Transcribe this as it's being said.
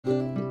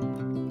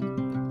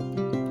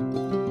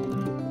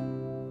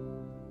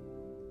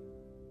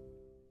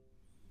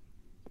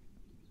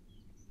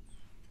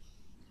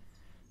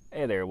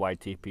Hey there,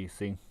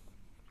 YTPC.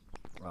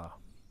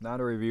 Not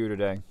a review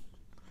today.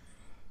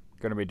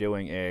 Going to be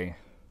doing a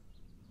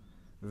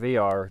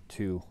VR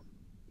to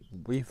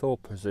Lethal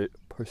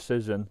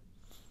Precision.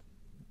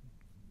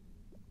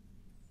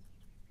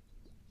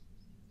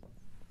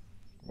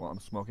 Well, I'm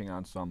smoking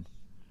on some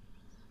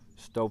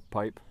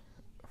stovepipe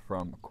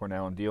from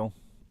Cornell and Deal.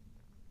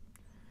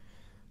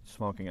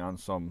 Smoking on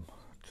some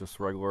just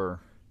regular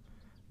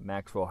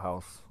Maxwell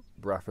House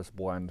breakfast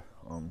blend.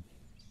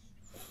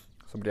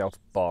 Somebody else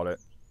bought it.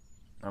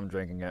 I'm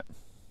drinking it.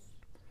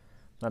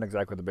 Not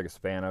exactly the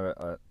biggest fan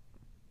of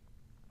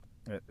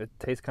it. It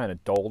tastes kind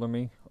of dull to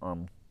me.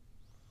 No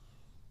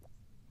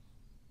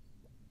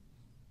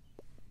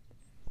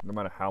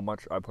matter how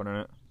much I put in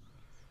it.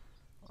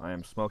 I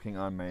am smoking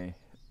on my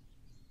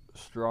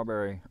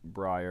strawberry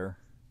briar.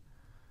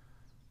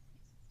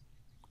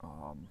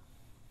 I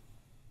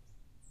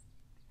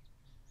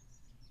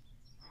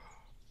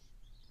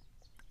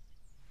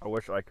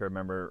wish I could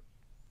remember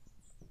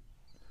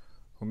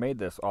who made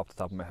this off the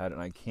top of my head,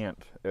 and I can't.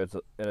 It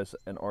is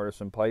an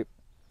artisan pipe.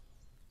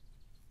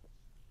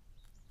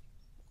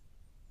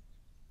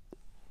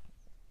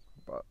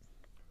 But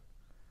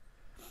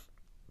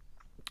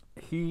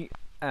he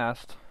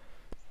asked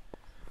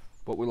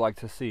what we like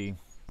to see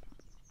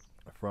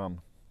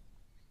from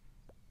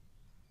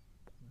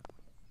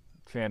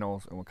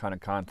channels and what kind of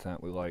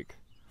content we like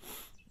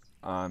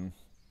on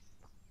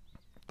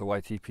the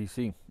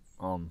YTPC.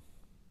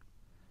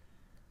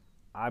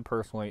 I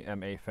personally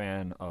am a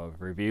fan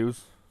of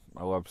reviews.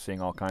 I love seeing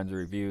all kinds of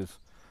reviews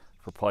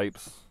for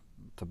pipes,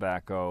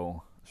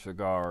 tobacco,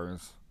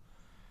 cigars,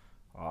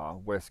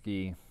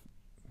 whiskey,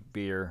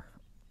 beer.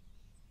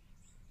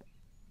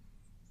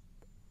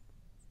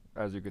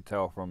 As you could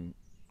tell from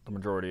the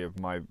majority of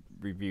my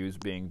reviews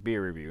being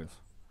beer reviews.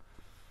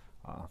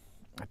 I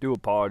do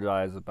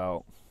apologize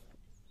about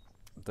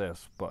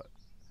this, but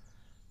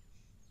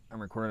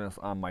I'm recording this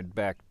on my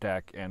back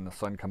deck and the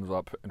sun comes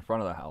up in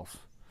front of the house.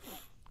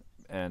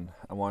 And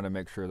I wanted to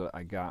make sure that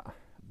I got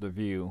the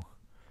view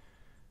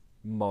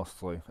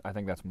mostly. I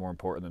think that's more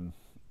important than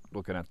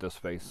looking at this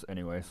face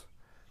anyways.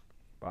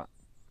 But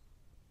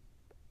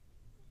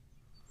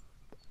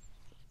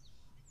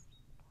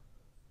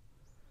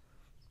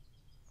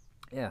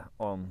yeah,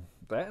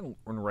 that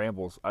and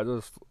rambles.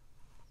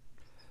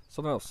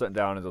 Something else sitting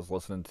down and just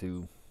listening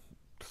to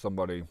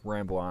somebody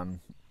ramble on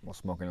while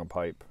smoking a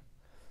pipe.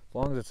 As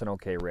long as it's an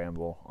okay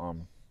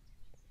ramble.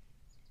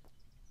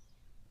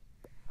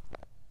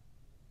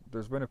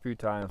 There's been a few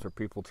times where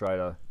people try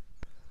to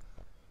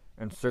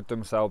insert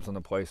themselves into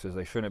places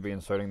they shouldn't be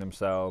inserting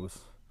themselves,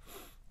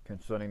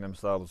 concerning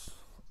themselves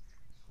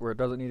where it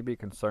doesn't need to be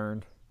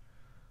concerned.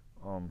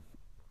 And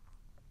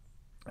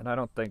I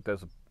don't think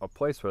there's a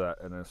place for that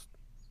in this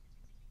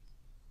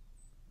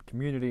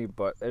community,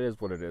 but it is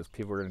what it is.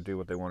 People are going to do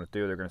what they want to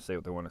do. They're going to say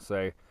what they want to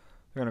say.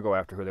 They're going to go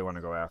after who they want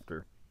to go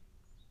after.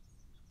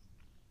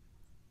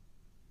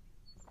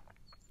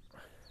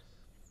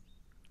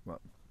 But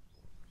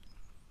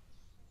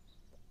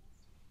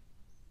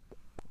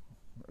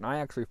and I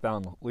actually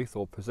found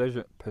Lethal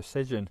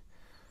Precision.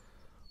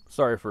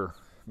 Sorry for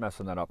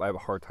messing that up. I have a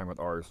hard time with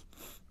R's.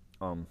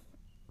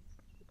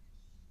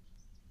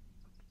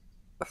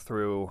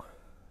 Through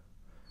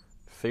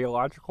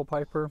Theological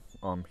Piper.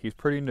 He's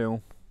pretty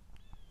new.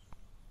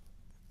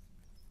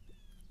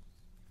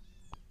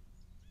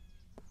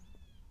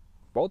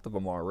 Both of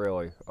them are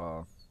really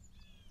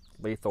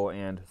Lethal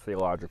and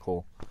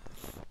Theological.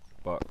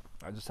 But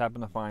I just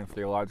happened to find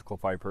Theological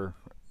Piper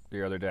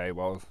the other day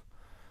while I was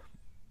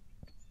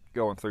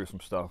going through some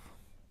stuff,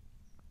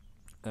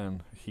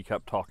 and he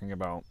kept talking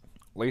about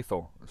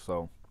Lethal,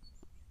 so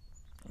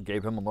I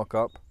gave him a look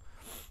up,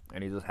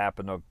 and he just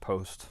happened to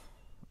post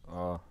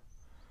a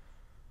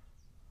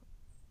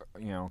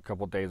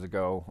couple days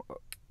ago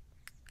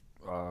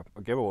a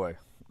giveaway.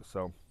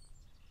 So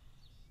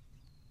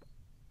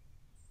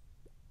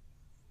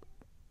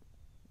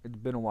it's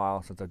been a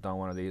while since I've done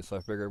one of these, so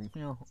I figured,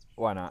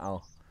 why not?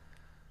 I'll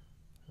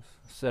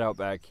sit out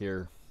back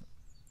here,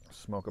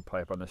 smoke a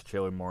pipe on this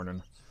chilly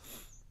morning,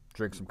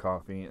 drink some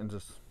coffee, and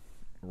just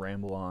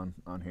ramble on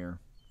here.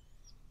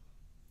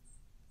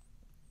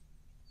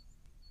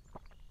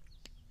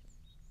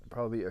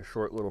 Probably a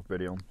short little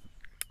video,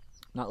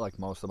 not like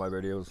most of my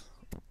videos.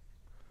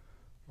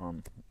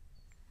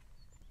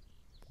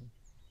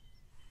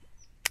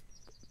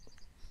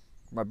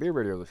 My beer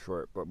videos are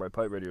short, but my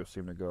pipe videos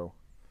seem to go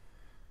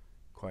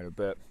quite a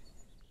bit.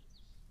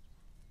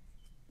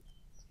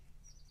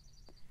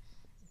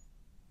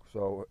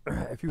 So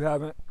if you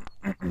haven't,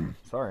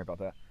 sorry about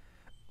that.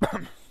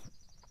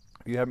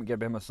 If you haven't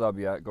given him a sub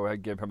yet, go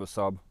ahead, give him a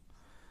sub,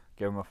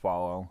 give him a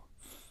follow.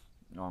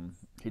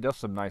 He does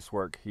some nice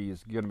work.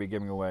 He's going to be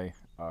giving away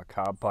a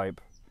cob pipe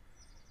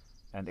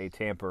and a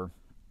tamper.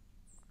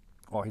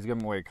 Well, he's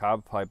giving away a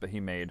cob pipe that he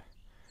made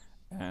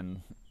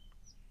and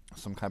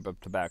some kind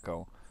of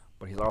tobacco.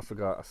 But he's also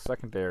got a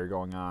secondary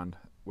going on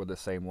with the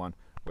same one.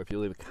 But if you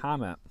leave a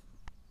comment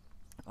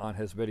on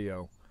his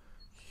video,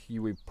 he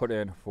would put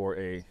in for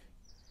a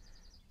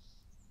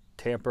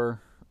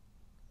tamper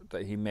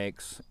that he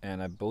makes,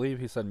 and I believe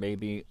he said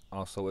maybe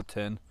also a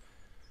tin.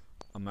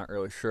 I'm not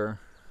really sure.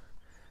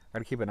 I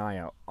gotta keep an eye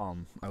out.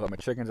 I let my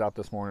chickens out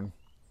this morning,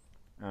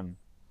 and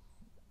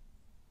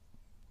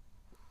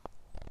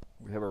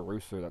we have a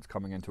rooster that's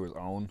coming into his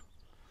own,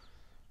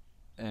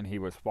 and he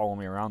was following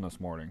me around this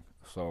morning.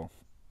 So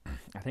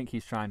I think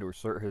he's trying to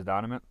assert his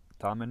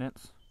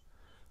dominance.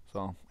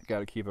 So I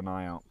gotta keep an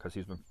eye out because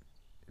he's been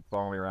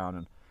following me around,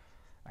 and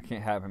I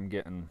can't have him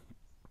getting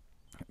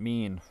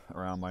mean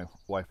around my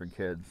wife and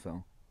kids.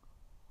 So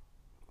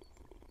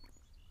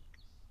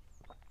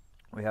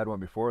we had one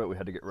before that we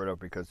had to get rid of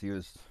because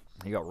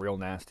he got real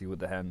nasty with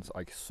the hens,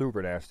 like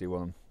super nasty with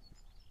them.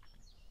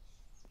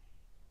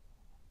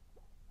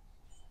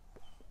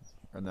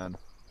 And then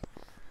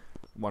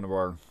one of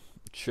our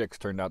chicks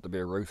turned out to be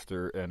a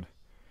rooster, and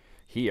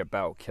he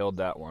about killed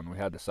that one. We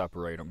had to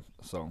separate them.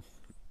 So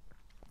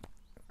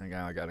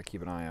again, I gotta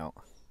keep an eye out.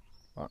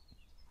 But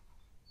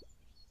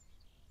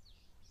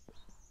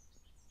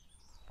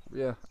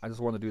yeah, I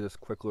just wanted to do this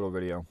quick little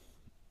video.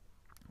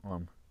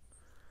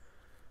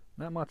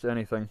 Not much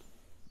anything,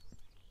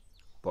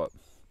 but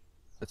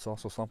it's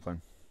also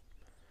something.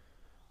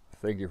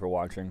 Thank you for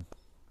watching.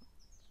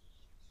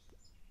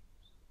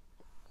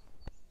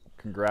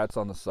 Congrats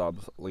on the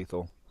subs,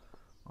 Lethal.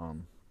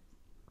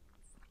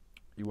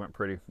 You went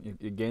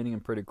you're gaining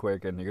them pretty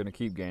quick, and you're gonna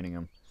keep gaining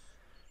them.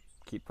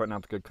 Keep putting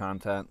out the good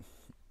content.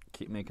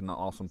 Keep making the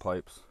awesome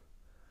pipes.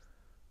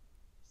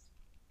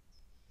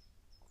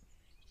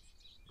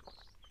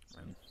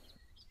 And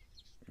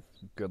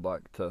good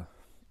luck to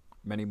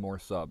many more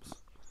subs.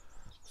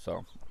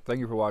 So, thank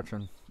you for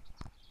watching.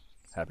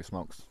 Happy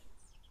smokes.